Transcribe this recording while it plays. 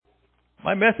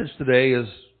My message today is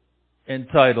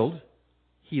entitled,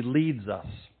 He Leads Us.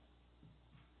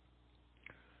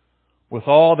 With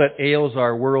all that ails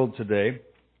our world today,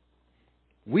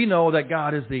 we know that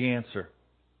God is the answer.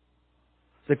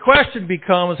 The question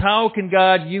becomes, how can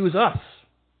God use us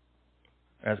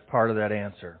as part of that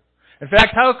answer? In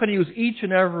fact, how can He use each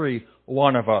and every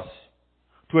one of us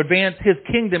to advance His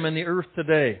kingdom in the earth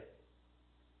today?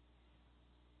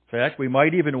 In fact, we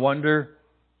might even wonder,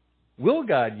 will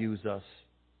God use us?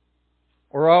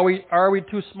 Or are we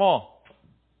too small?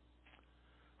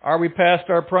 Are we past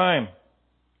our prime?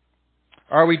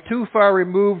 Are we too far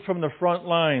removed from the front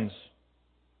lines?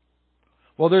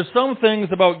 Well, there's some things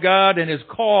about God and His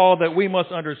call that we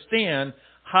must understand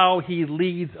how He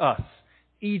leads us,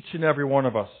 each and every one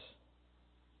of us.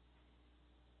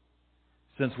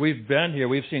 Since we've been here,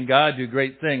 we've seen God do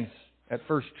great things at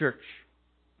First Church.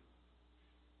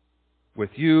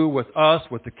 With you, with us,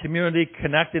 with the community,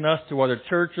 connecting us to other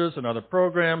churches and other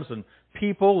programs and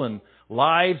people and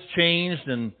lives changed,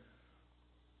 and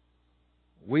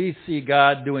we see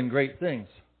God doing great things.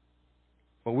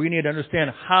 But we need to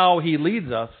understand how He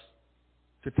leads us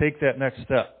to take that next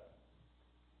step.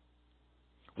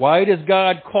 Why does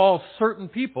God call certain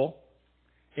people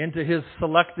into His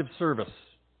selective service?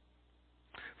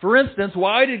 For instance,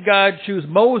 why did God choose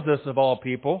Moses, of all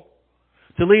people,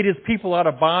 to lead His people out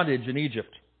of bondage in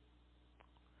Egypt?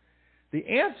 The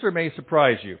answer may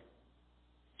surprise you.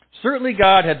 Certainly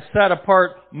God had set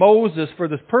apart Moses for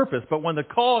this purpose, but when the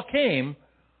call came,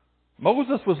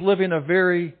 Moses was living a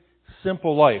very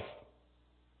simple life.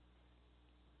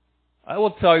 I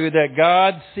will tell you that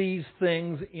God sees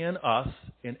things in us,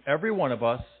 in every one of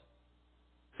us,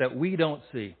 that we don't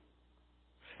see.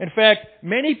 In fact,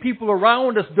 many people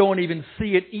around us don't even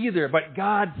see it either, but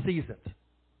God sees it.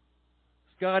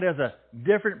 God has a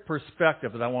different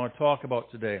perspective that I want to talk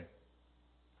about today.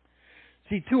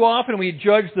 See, too often we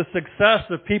judge the success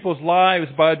of people's lives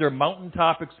by their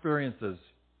mountaintop experiences.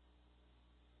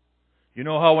 You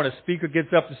know how when a speaker gets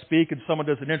up to speak and someone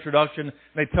does an introduction, and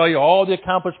they tell you all the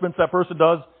accomplishments that person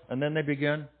does, and then they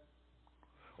begin?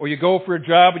 Or you go for a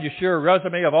job and you share a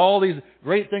resume of all these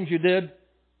great things you did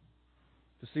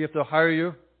to see if they'll hire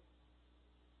you?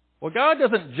 Well, God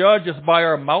doesn't judge us by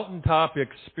our mountaintop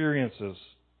experiences.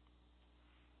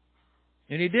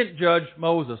 And He didn't judge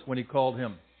Moses when He called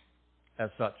him as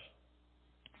such.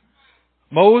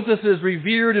 Moses is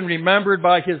revered and remembered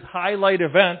by his highlight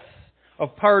events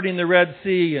of parting the Red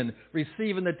Sea and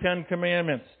receiving the Ten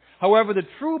Commandments. However, the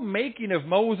true making of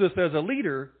Moses as a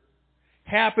leader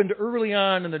happened early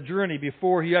on in the journey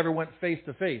before he ever went face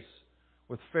to face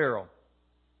with Pharaoh.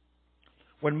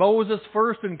 When Moses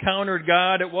first encountered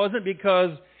God, it wasn't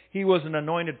because he was an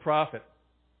anointed prophet.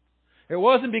 It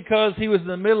wasn't because he was in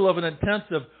the middle of an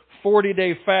intensive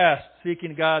 40-day fast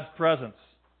seeking God's presence.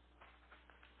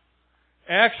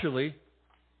 Actually,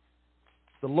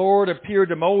 the Lord appeared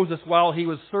to Moses while he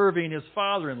was serving his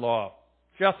father-in-law,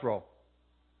 Jethro,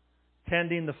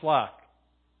 tending the flock.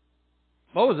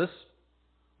 Moses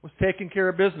was taking care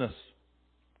of business.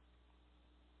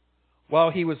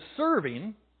 While he was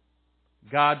serving,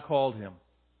 God called him.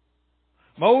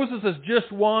 Moses is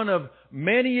just one of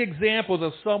many examples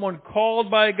of someone called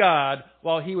by God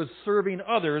while he was serving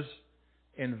others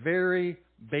in very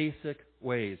basic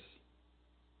ways.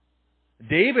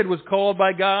 David was called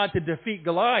by God to defeat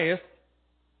Goliath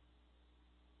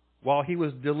while he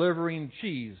was delivering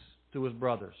cheese to his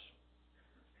brothers.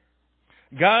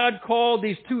 God called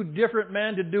these two different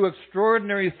men to do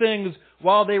extraordinary things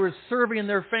while they were serving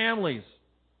their families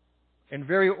in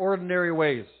very ordinary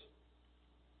ways.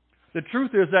 The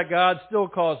truth is that God still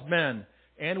calls men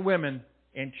and women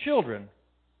and children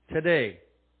today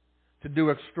to do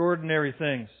extraordinary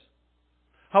things.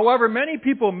 However, many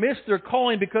people miss their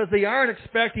calling because they aren't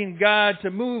expecting God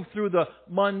to move through the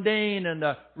mundane and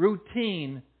the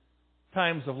routine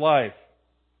times of life.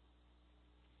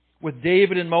 With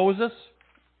David and Moses,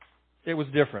 it was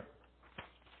different.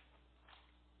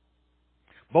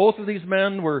 Both of these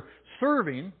men were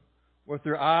serving with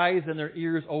their eyes and their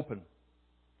ears open.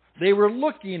 They were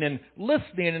looking and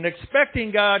listening and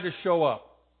expecting God to show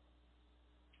up.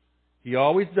 He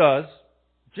always does,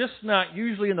 just not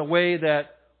usually in the way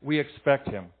that we expect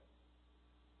Him.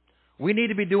 We need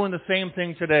to be doing the same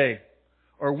thing today,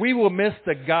 or we will miss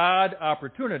the God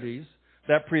opportunities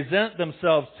that present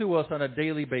themselves to us on a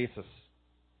daily basis.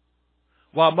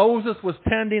 While Moses was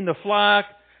tending the flock,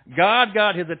 God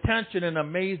got his attention in an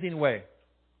amazing way.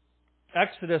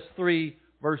 Exodus 3,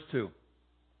 verse 2.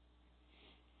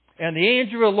 And the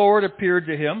angel of the Lord appeared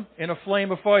to him in a flame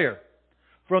of fire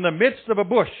from the midst of a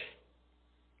bush.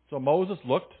 So Moses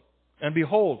looked, and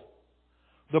behold,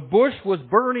 The bush was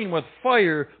burning with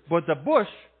fire, but the bush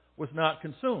was not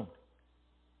consumed.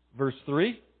 Verse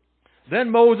 3. Then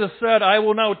Moses said, I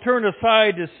will now turn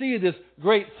aside to see this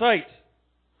great sight,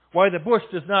 why the bush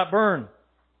does not burn.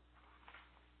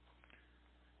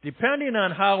 Depending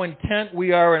on how intent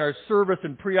we are in our service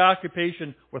and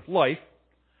preoccupation with life,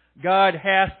 God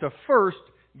has to first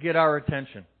get our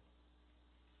attention.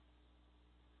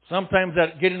 Sometimes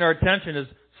that getting our attention is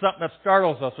something that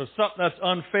startles us, or something that's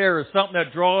unfair, or something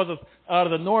that draws us out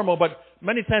of the normal, but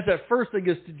many times that first thing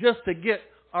is just to get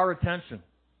our attention.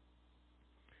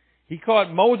 He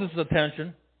caught Moses'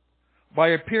 attention by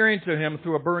appearing to him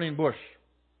through a burning bush.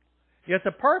 Yet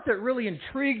the part that really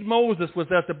intrigued Moses was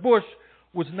that the bush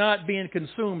was not being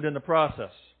consumed in the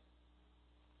process.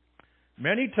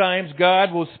 Many times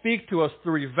God will speak to us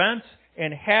through events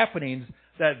and happenings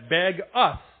that beg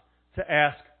us to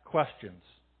ask questions.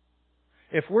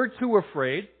 If we're too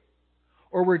afraid,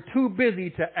 or we're too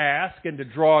busy to ask and to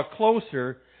draw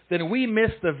closer, then we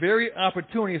miss the very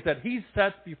opportunities that He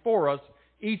sets before us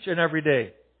each and every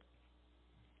day.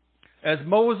 As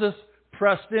Moses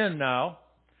pressed in now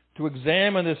to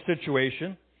examine this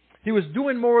situation, he was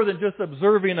doing more than just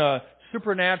observing a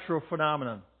supernatural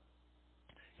phenomenon.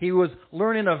 He was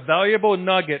learning a valuable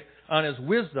nugget on his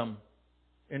wisdom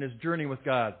in his journey with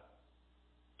God.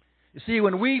 You see,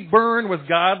 when we burn with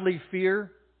godly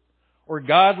fear, or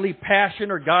godly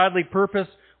passion, or godly purpose,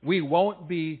 we won't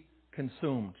be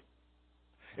consumed.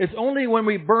 It's only when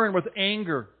we burn with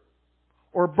anger,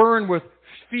 or burn with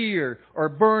fear, or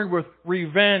burn with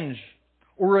revenge,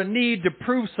 or a need to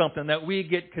prove something that we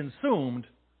get consumed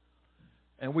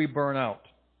and we burn out.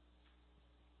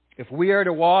 If we are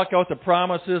to walk out the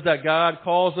promises that God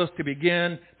calls us to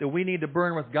begin, then we need to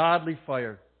burn with godly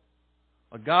fire,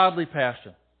 a godly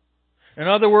passion. In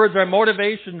other words, our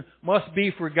motivation must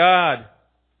be for God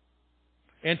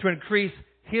and to increase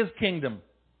His kingdom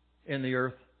in the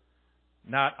earth,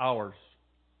 not ours.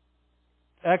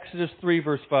 Exodus 3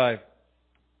 verse 5.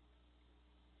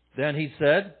 Then he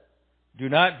said, do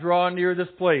not draw near this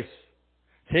place.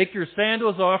 Take your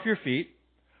sandals off your feet,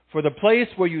 for the place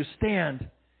where you stand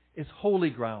is holy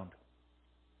ground.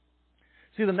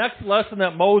 See, the next lesson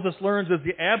that Moses learns is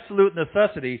the absolute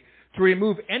necessity to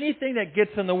remove anything that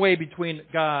gets in the way between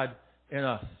God and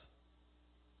us.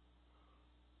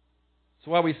 That's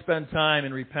why we spend time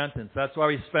in repentance. That's why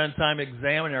we spend time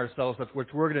examining ourselves, which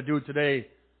we're going to do today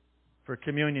for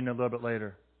communion a little bit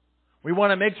later. We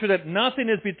want to make sure that nothing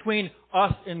is between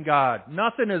us and God.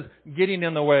 Nothing is getting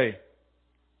in the way.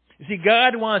 You see,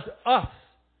 God wants us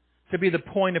to be the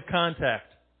point of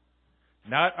contact,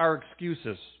 not our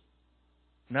excuses,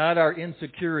 not our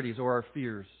insecurities or our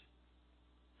fears.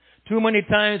 Too many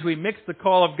times we mix the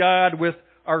call of God with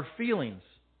our feelings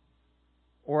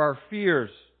or our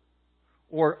fears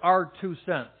or our 2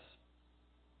 cents.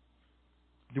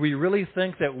 Do we really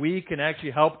think that we can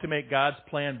actually help to make God's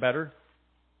plan better?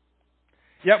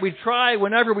 Yet we try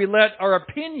whenever we let our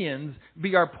opinions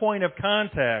be our point of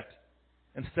contact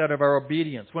instead of our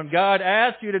obedience. When God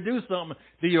asks you to do something,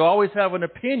 do you always have an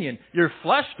opinion? Your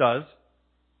flesh does.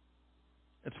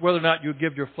 It's whether or not you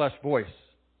give your flesh voice.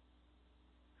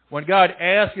 When God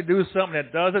asks you to do something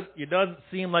that doesn't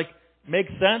seem like makes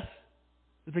sense,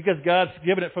 it's because God's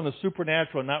given it from the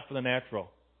supernatural and not from the natural.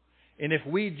 And if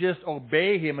we just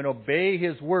obey Him and obey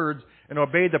His words and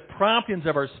obey the promptings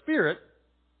of our spirit,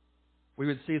 we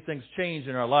would see things change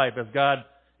in our life as God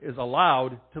is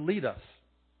allowed to lead us.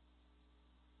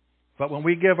 But when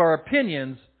we give our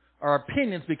opinions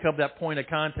become that point of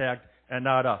contact and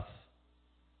not us.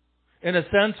 In a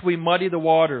sense, we muddy the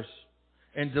waters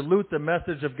and dilute the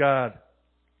message of God.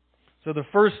 So the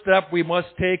first step we must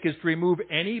take is to remove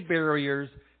any barriers,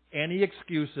 any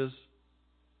excuses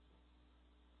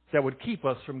that would keep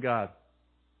us from God.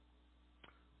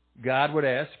 God would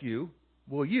ask you,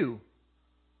 will you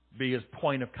be His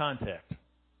point of contact?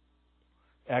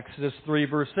 Exodus 3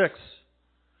 verse 6.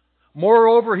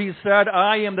 Moreover, He said,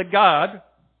 I am the God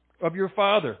of your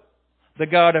father, the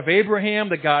God of Abraham,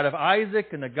 the God of Isaac,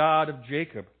 and the God of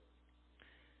Jacob.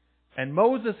 And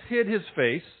Moses hid his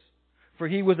face, for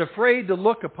he was afraid to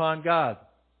look upon God.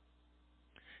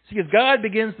 See, as God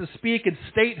begins to speak and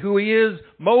state who He is,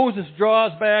 Moses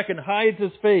draws back and hides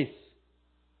his face.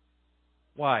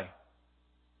 Why?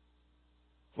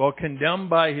 Well, condemned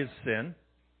by his sin,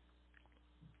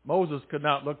 Moses could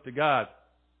not look to God.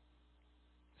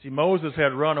 See, Moses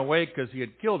had run away because he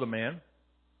had killed a man.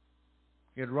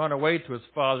 He had run away to his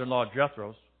father-in-law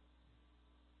Jethro's.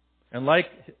 And like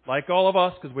all of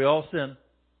us, because we all sin,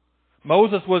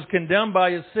 Moses was condemned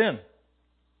by his sin.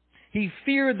 He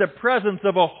feared the presence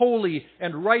of a holy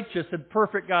and righteous and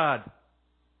perfect God.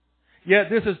 Yet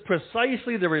this is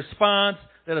precisely the response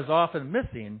that is often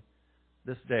missing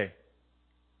this day.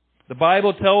 The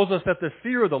Bible tells us that the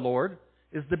fear of the Lord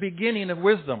is the beginning of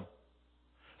wisdom.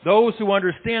 Those who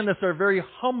understand this are very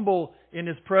humble in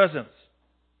His presence.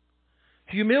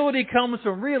 Humility comes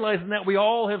from realizing that we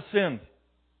all have sinned.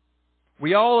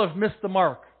 We all have missed the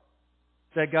mark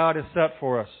that God has set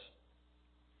for us.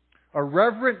 A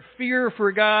reverent fear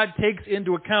for God takes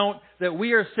into account that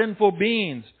we are sinful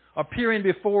beings appearing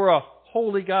before a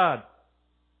holy God.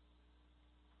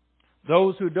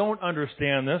 Those who don't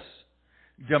understand this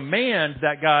demand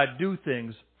that God do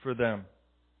things for them.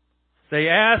 They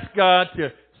ask God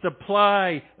to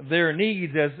supply their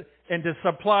needs and to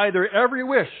supply their every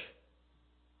wish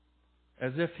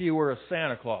as if He were a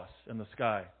Santa Claus in the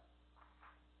sky.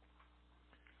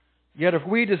 Yet if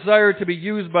we desire to be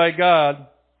used by God,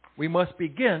 we must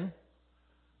begin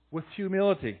with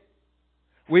humility.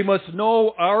 We must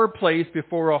know our place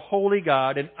before a holy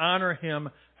God and honor Him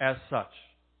as such.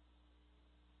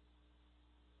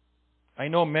 I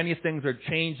know many things are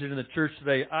changing in the church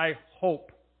today. I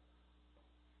hope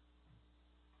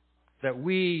that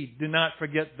we do not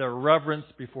forget the reverence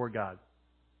before God.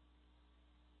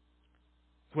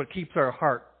 It's what keeps our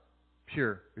heart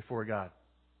pure before God.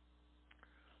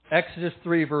 Exodus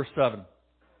 3, verse 7.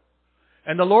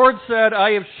 And the Lord said,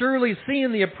 I have surely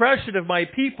seen the oppression of my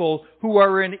people who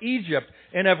are in Egypt,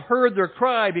 and have heard their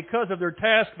cry because of their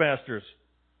taskmasters.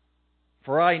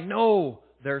 For I know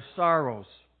their sorrows.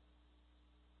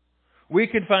 We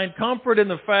can find comfort in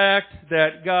the fact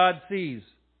that God sees,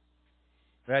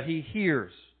 that He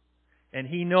hears, and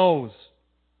He knows.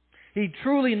 He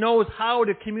truly knows how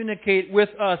to communicate with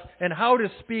us and how to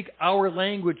speak our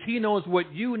language. He knows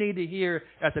what you need to hear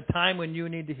at the time when you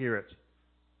need to hear it.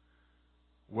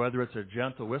 Whether it's a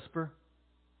gentle whisper,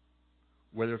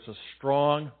 whether it's a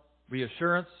strong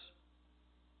reassurance,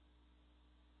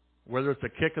 whether it's a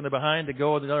kick in the behind to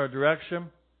go in the other direction.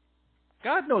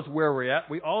 God knows where we're at.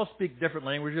 We all speak different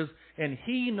languages, and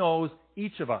He knows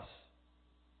each of us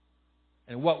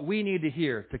and what we need to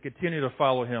hear to continue to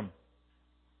follow Him.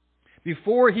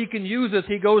 Before He can use us,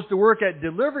 He goes to work at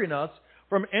delivering us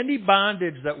from any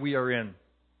bondage that we are in.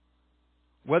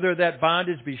 Whether that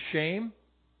bondage be shame,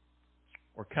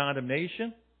 or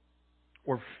condemnation,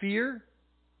 or fear,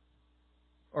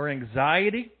 or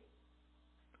anxiety,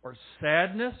 or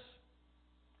sadness,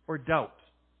 or doubt.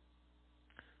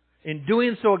 In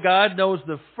doing so, God knows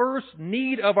the first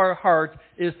need of our heart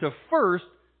is to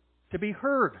be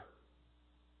heard,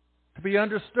 to be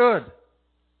understood.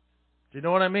 Do you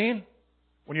know what I mean?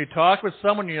 When you talk with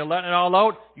someone and you're letting it all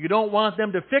out, you don't want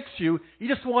them to fix you. You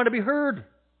just want to be heard.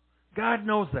 God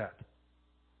knows that.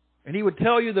 And He would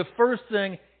tell you the first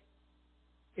thing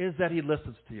is that He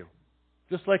listens to you.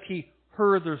 Just like He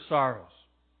heard their sorrows.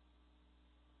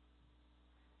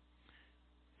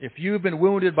 If you've been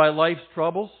wounded by life's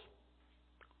troubles,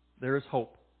 there is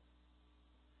hope.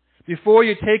 Before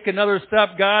you take another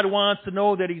step, God wants to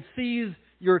know that He sees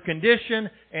your condition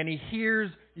and He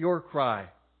hears your cry.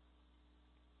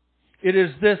 It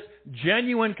is this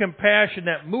genuine compassion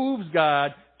that moves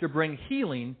God to bring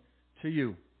healing to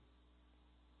you.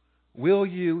 Will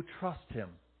you trust Him?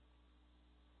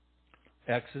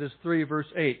 Exodus 3, verse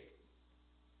 8.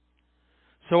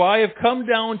 So I have come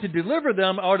down to deliver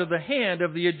them out of the hand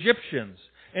of the Egyptians,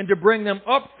 and to bring them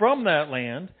up from that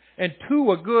land, and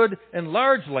to a good and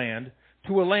large land,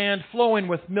 to a land flowing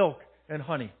with milk and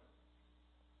honey.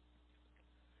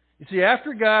 You see,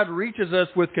 after God reaches us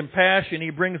with compassion, He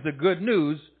brings the good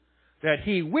news that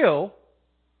He will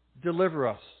deliver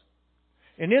us.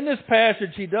 And in this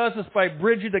passage, He does this by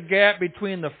bridging the gap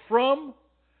between the from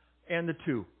and the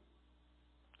to.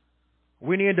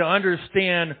 We need to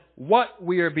understand what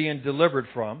we are being delivered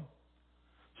from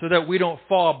so that we don't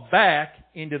fall back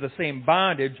into the same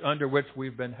bondage under which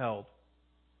we've been held.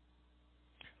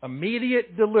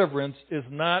 Immediate deliverance is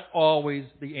not always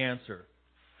the answer.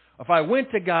 If I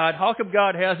went to God, how come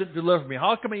God hasn't delivered me?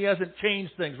 How come He hasn't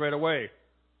changed things right away?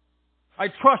 I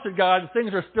trusted God and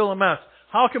things are still a mess.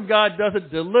 How come God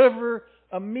doesn't deliver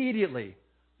immediately?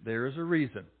 There is a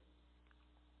reason.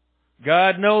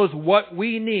 God knows what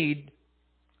we need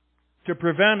to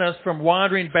prevent us from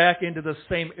wandering back into the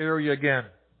same area again.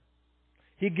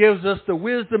 He gives us the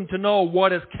wisdom to know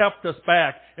what has kept us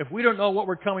back. If we don't know what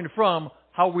we're coming from,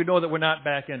 how will we know that we're not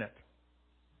back in it?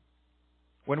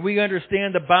 When we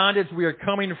understand the bondage we are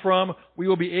coming from, we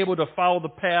will be able to follow the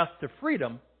path to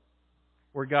freedom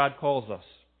where God calls us.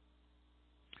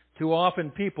 Too often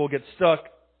people get stuck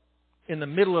in the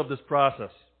middle of this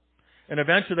process, and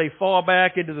eventually they fall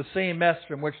back into the same mess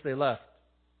from which they left.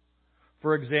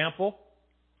 For example,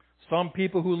 Some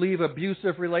people who leave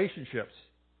abusive relationships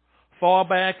fall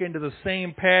back into the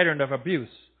same pattern of abuse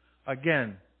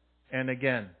again and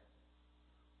again.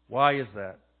 Why is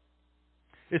that?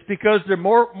 It's because they're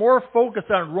more focused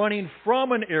on running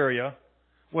from an area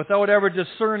without ever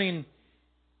discerning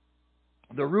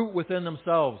the root within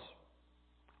themselves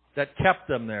that kept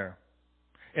them there.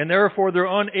 And therefore they're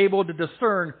unable to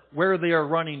discern where they are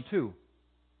running to.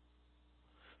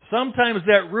 Sometimes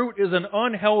that root is an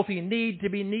unhealthy need to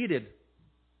be needed.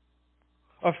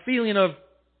 A feeling of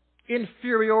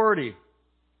inferiority.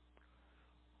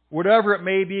 Whatever it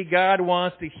may be, God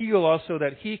wants to heal us so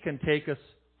that He can take us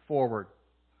forward.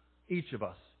 Each of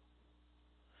us.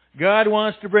 God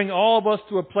wants to bring all of us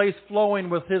to a place flowing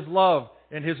with His love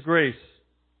and His grace.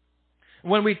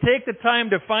 When we take the time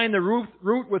to find the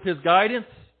root with His guidance,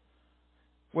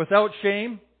 without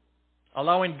shame,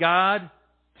 allowing God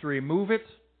to remove it,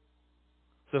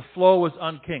 the flow is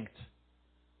unkinked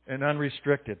and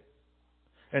unrestricted.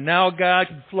 And now God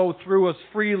can flow through us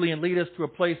freely and lead us to a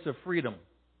place of freedom.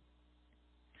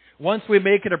 Once we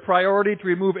make it a priority to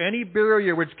remove any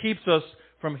barrier which keeps us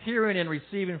from hearing and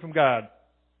receiving from God,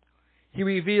 He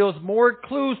reveals more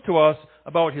clues to us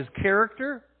about His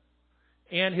character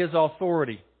and His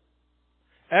authority.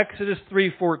 Exodus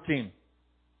 3:14.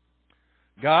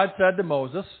 God said to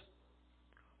Moses,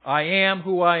 I am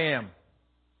who I am.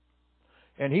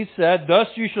 And He said, thus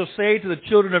you shall say to the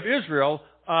children of Israel,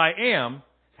 I am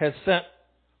has sent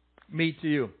me to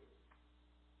you.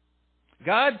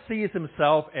 God sees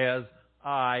Himself as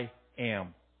I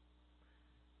am.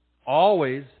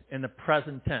 Always in the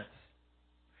present tense.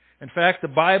 In fact, the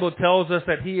Bible tells us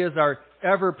that He is our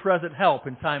ever-present help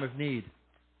in time of need.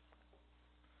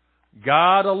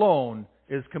 God alone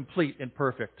is complete and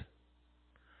perfect.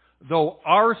 Though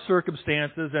our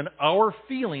circumstances and our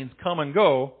feelings come and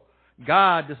go,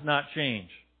 God does not change.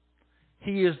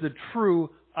 He is the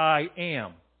true I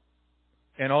am,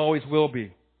 and always will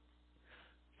be.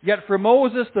 Yet for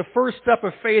Moses, the first step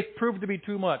of faith proved to be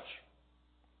too much,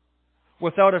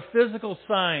 without a physical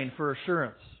sign for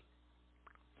assurance.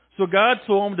 So God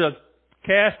told him to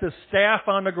cast his staff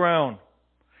on the ground,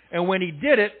 and when he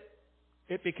did it,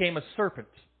 it became a serpent,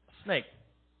 a snake.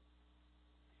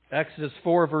 Exodus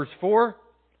 4 verse 4,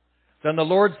 then the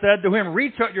Lord said to him,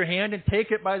 reach out your hand and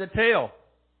take it by the tail.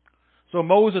 So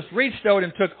Moses reached out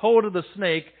and took hold of the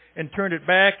snake and turned it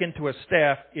back into a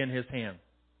staff in his hand.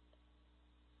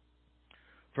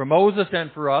 For Moses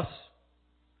and for us,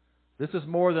 this is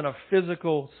more than a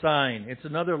physical sign. It's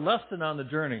another lesson on the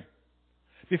journey.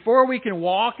 Before we can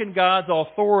walk in God's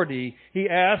authority, He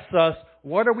asks us,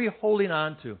 what are we holding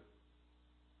on to?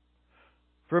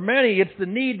 For many, it's the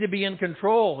need to be in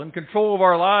control of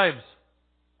our lives.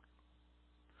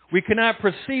 We cannot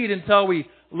proceed until we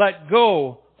let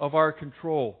go of our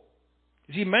control.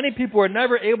 You see, many people are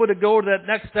never able to go to that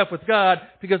next step with God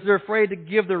because they're afraid to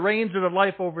give the reins of their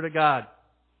life over to God.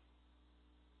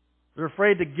 They're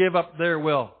afraid to give up their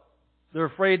will. They're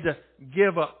afraid to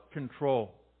give up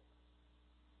control.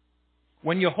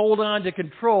 When you hold on to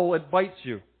control, it bites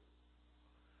you.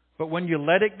 But when you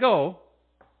let it go,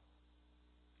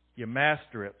 you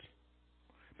master it.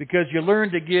 Because you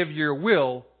learn to give your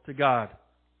will to God.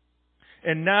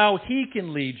 And now He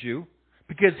can lead you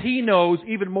because He knows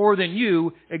even more than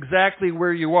you exactly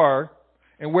where you are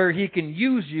and where He can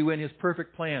use you in His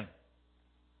perfect plan.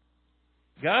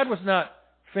 God was not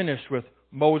finished with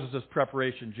Moses'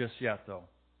 preparation just yet, though.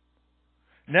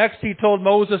 Next, He told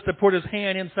Moses to put his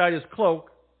hand inside his cloak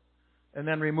and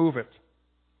then remove it.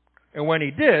 And when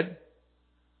he did,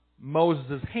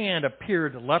 Moses' hand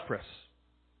appeared leprous,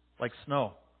 like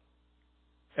snow.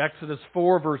 Exodus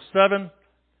 4 verse 7.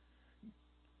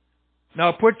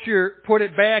 Now put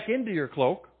it back into your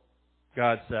cloak,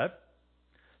 God said.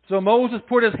 So Moses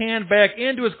put his hand back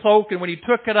into his cloak, and when he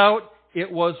took it out, it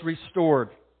was restored,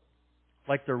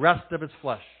 like the rest of his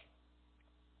flesh.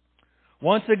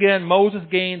 Once again, Moses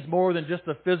gains more than just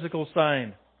a physical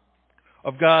sign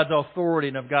of God's authority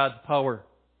and of God's power.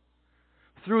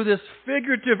 Through this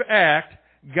figurative act,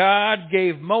 God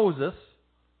gave Moses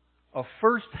a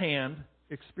first-hand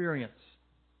experience.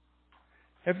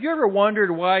 Have you ever wondered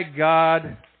why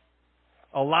God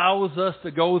allows us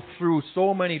to go through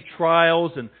so many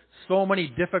trials and so many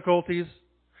difficulties,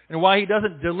 and why He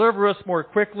doesn't deliver us more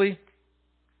quickly?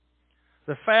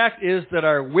 The fact is that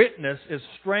our witness is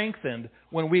strengthened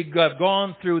when we have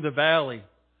gone through the valley,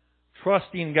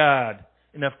 trusting God,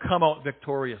 and have come out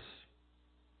victorious.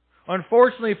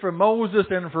 Unfortunately for Moses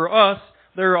and for us,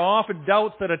 there are often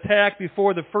doubts that attack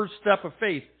before the first step of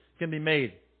faith can be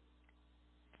made.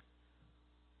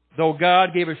 Though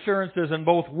God gave assurances in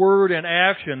both word and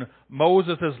action,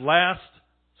 Moses' last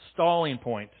stalling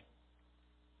point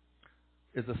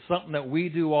is something that we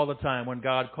do all the time when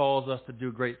God calls us to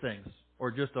do great things or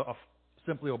just to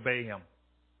simply obey Him.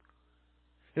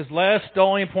 His last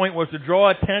stalling point was to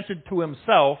draw attention to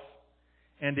himself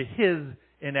and to his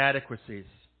inadequacies.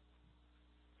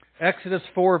 Exodus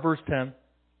 4, verse 10.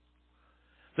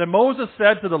 Then Moses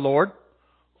said to the Lord,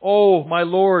 "O my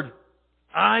Lord,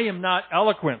 I am not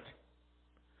eloquent,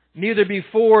 neither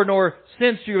before nor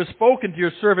since you have spoken to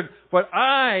your servant, but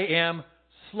I am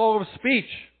slow of speech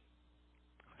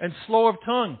and slow of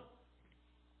tongue."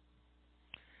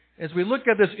 As we look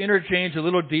at this interchange a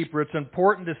little deeper, it's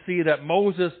important to see that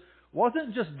Moses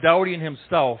wasn't just doubting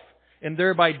himself and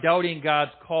thereby doubting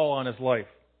God's call on his life.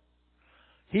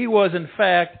 He was, in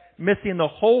fact, missing the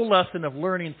whole lesson of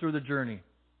learning through the journey.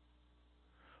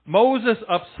 Moses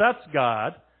upsets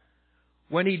God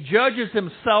when he judges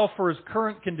himself for his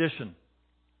current condition.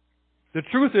 The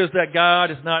truth is that God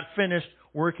is not finished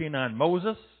working on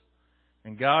Moses,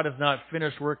 and God is not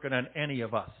finished working on any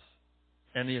of us,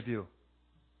 any of you.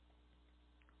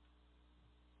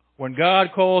 When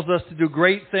God calls us to do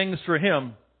great things for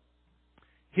Him,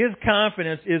 His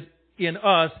confidence in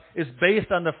us is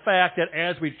based on the fact that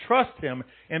as we trust Him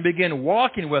and begin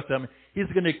walking with Him, He's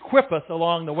going to equip us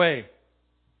along the way.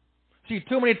 See,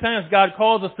 too many times God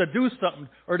calls us to do something,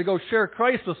 or to go share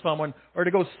Christ with someone, or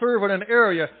to go serve in an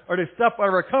area, or to step out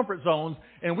of our comfort zones,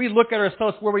 and we look at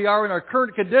ourselves where we are in our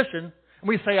current condition, and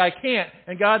we say, "I can't."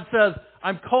 And God says,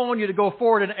 "I'm calling you to go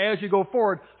forward, and as you go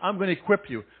forward, I'm going to equip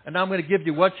you, and I'm going to give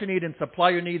you what you need and supply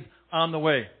your needs on the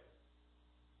way."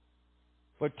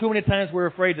 But too many times we're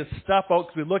afraid to step out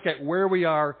because we look at where we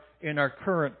are in our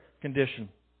current condition.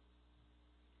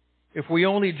 If we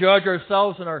only judge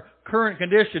ourselves in our current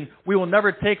condition, we will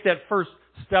never take that first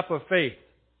step of faith.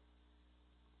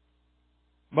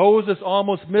 Moses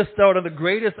almost missed out on the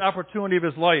greatest opportunity of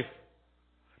his life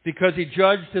because he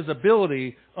judged his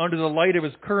ability under the light of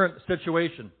his current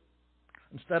situation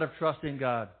instead of trusting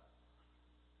God.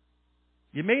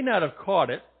 You may not have caught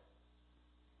it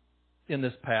in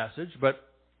this passage, but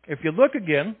if you look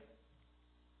again,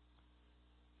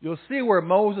 you'll see where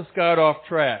Moses got off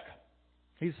track.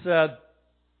 He said,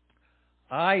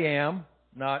 "I am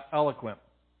not eloquent.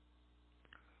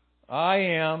 I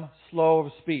am slow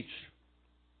of speech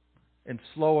and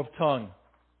slow of tongue."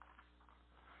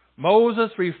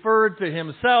 Moses referred to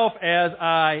himself as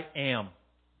 "I am."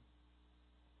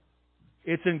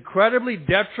 It's incredibly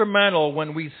detrimental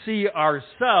when we see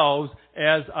ourselves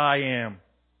as "I am,"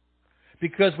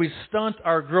 because we stunt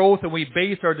our growth and we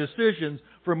base our decisions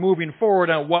for moving forward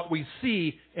on what we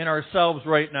see in ourselves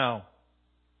right now.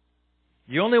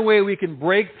 The only way we can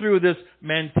break through this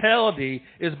mentality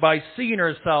is by seeing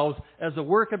ourselves as a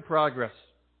work in progress,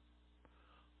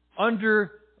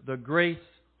 under the grace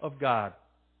of God,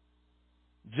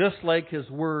 just like His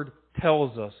Word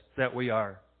tells us that we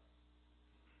are.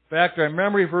 In fact, our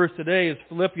memory verse today is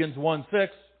Philippians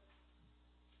 1:6.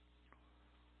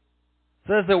 It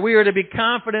says that we are to be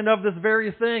confident of this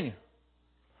very thing,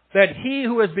 that He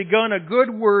who has begun a good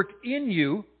work in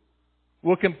you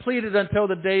will complete it until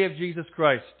the day of Jesus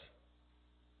Christ.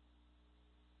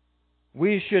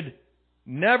 We should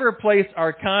never place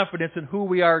our confidence in who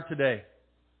we are today,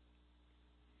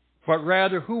 but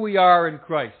rather who we are in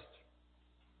Christ.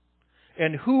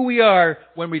 And who we are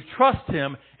when we trust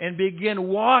Him and begin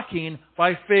walking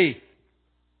by faith.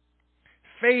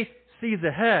 Faith sees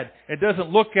ahead. It doesn't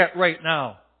look at right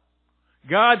now.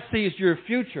 God sees your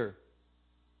future.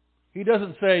 He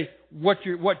doesn't say what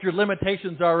your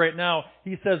limitations are right now.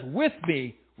 He says, with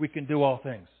me, we can do all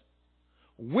things.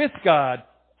 With God,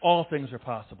 all things are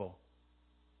possible.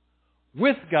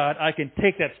 With God, I can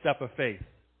take that step of faith.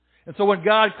 And so when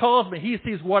God calls me, He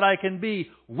sees what I can be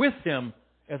with Him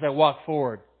as I walk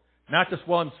forward. Not just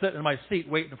while I'm sitting in my seat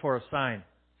waiting for a sign.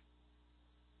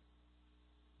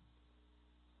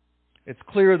 It's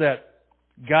clear that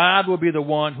God will be the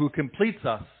one who completes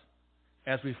us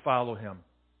as we follow Him.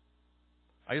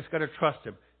 I just got to trust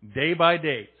Him day by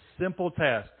day. Simple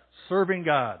task. Serving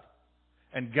God.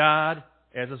 And God,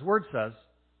 as His Word says,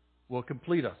 will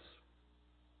complete us.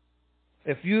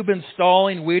 If you've been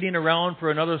stalling, waiting around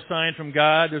for another sign from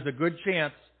God, there's a good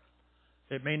chance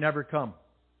it may never come.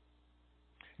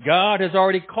 God has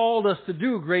already called us to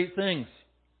do great things.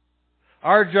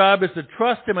 Our job is to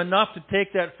trust Him enough to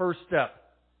take that first step,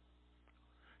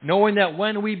 knowing that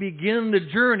when we begin the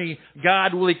journey,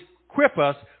 God will equip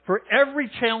us for every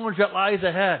challenge that lies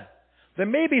ahead. There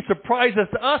may be surprises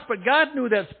to us, but God knew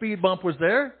that speed bump was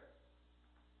there.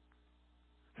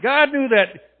 God knew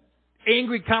that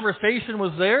angry conversation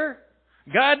was there.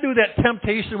 God knew that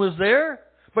temptation was there.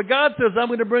 But God says, "I'm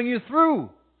going to bring you through.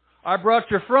 I brought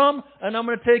you from, and I'm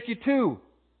going to take you to.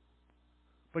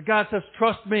 But God says,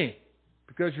 trust me,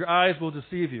 because your eyes will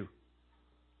deceive you.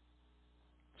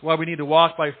 That's why we need to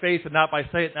walk by faith and not by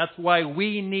sight. That's why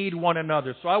we need one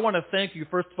another. So I want to thank you,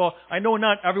 first of all. I know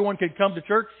not everyone can come to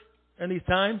church in these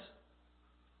times.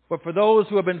 But for those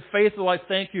who have been faithful, I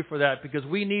thank you for that, because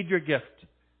we need your gift.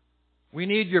 We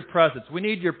need your presence. We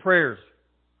need your prayers.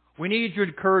 We need your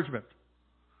encouragement.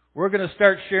 We're going to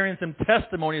start sharing some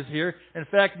testimonies here. In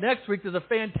fact, next week there's a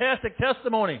fantastic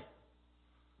testimony.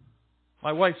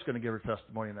 My wife's going to give her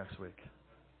testimony next week.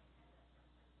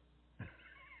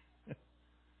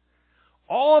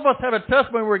 All of us have a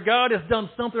testimony where God has done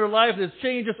something in our life that has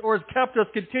changed us or has kept us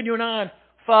continuing on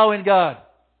following God.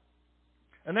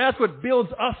 And that's what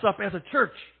builds us up as a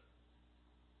church.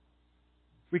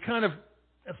 We kind of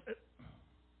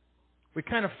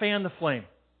fan the flame.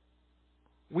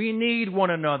 We need one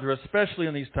another, especially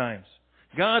in these times.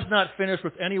 God's not finished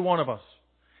with any one of us.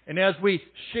 And as we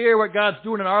share what God's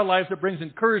doing in our lives, it brings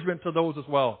encouragement to those as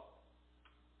well.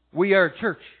 We are a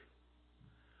church.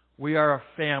 We are a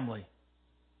family.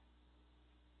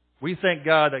 We thank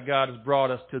God that God has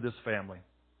brought us to this family.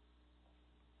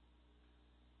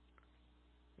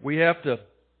 We have to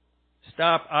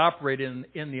stop operating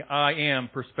in the I am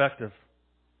perspective,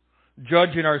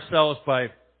 judging ourselves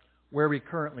by where we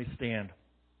currently stand.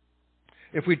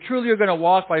 If we truly are going to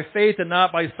walk by faith and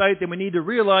not by sight, then we need to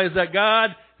realize that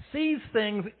God sees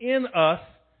things in us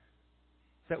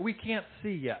that we can't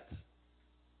see yet.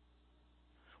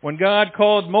 When God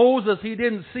called Moses, He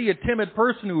didn't see a timid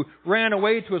person who ran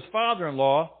away to his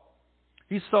father-in-law.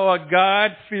 He saw a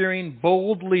God-fearing,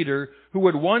 bold leader who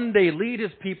would one day lead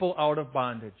His people out of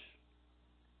bondage.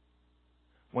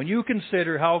 When you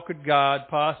consider how could God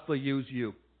possibly use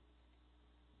you,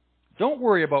 don't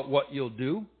worry about what you'll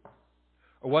do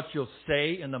or what you'll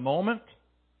say in the moment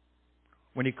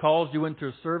when He calls you into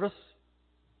a service.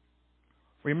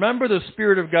 Remember, the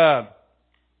Spirit of God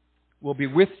will be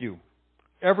with you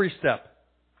every step,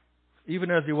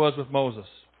 even as He was with Moses.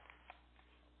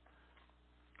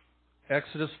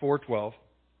 Exodus 4:12.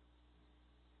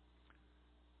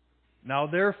 Now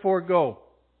therefore go,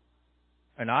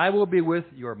 and I will be with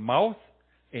your mouth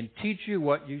and teach you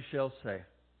what you shall say.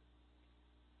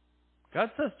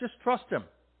 God says just trust Him.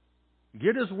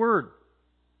 Get His Word.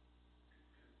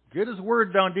 Get His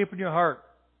Word down deep in your heart.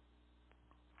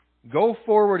 Go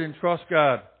forward and trust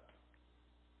God.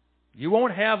 You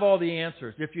won't have all the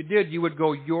answers. If you did, you would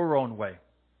go your own way.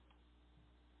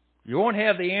 You won't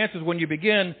have the answers when you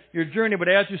begin your journey, but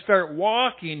as you start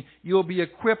walking, you'll be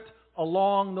equipped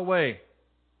along the way.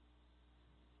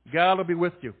 God will be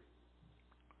with you,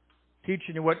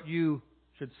 teaching you what you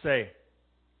should say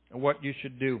and what you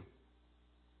should do.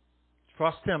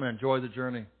 Trust Him and enjoy the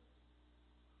journey.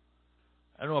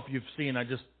 I don't know if you've seen, I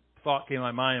just thought came to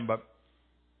my mind, but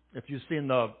if you've seen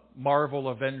the Marvel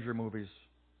Avenger movies,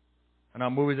 and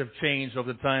our movies have changed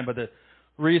over the time, but the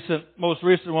most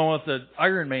recent one was the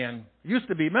Iron Man. Used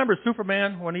to be, remember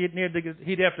Superman when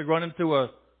he'd have to run into a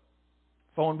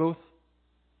phone booth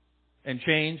and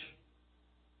change,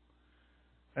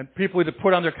 and people had to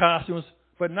put on their costumes.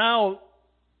 But now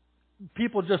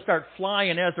people just start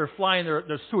flying. As they're flying, their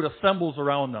suit assembles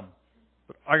around them.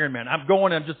 But Iron Man, I'm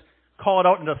going and just call it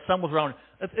out and it assembles around.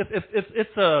 I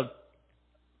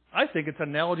think it's an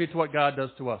analogy to what God does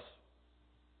to us.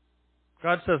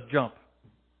 God says jump.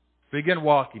 Begin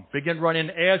walking. Begin running.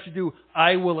 As you do,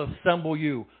 I will assemble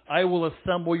you. I will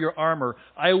assemble your armor.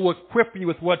 I will equip you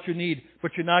with what you need,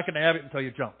 but you're not going to have it until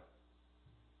you jump.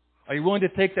 Are you willing to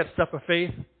take that step of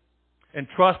faith and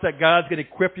trust that God's going to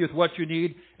equip you with what you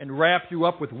need and wrap you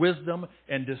up with wisdom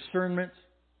and discernment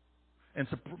and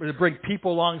to bring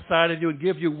people alongside of you and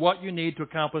give you what you need to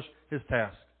accomplish His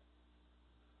task?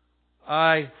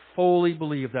 I fully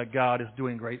believe that God is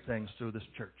doing great things through this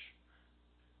church,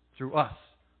 through us,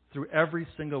 through every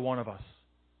single one of us.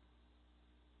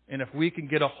 And if we can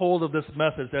get a hold of this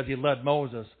message as He led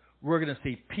Moses, we're going to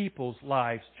see people's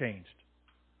lives changed.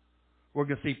 We're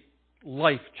going to see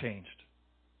life changed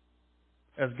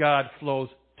as God flows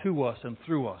to us and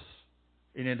through us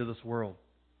and into this world.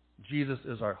 Jesus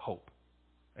is our hope.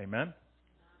 Amen.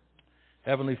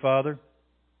 Heavenly Father,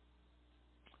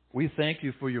 we thank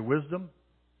You for Your wisdom.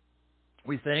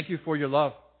 We thank You for Your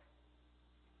love.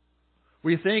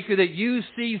 We thank You that You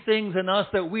see things in us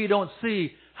that we don't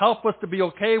see. Help us to be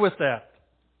okay with that.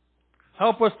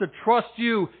 Help us to trust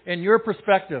You in Your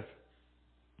perspective.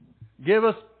 Give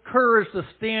us courage to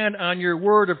stand on Your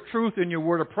word of truth and Your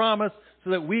word of promise so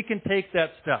that we can take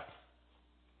that step.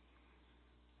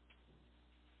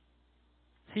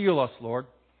 Heal us, Lord.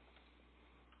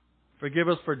 Forgive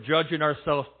us for judging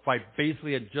ourselves by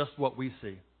basically at just what we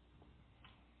see.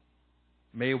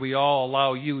 May we all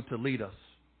allow you to lead us.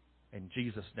 In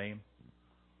Jesus' name,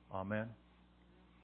 amen.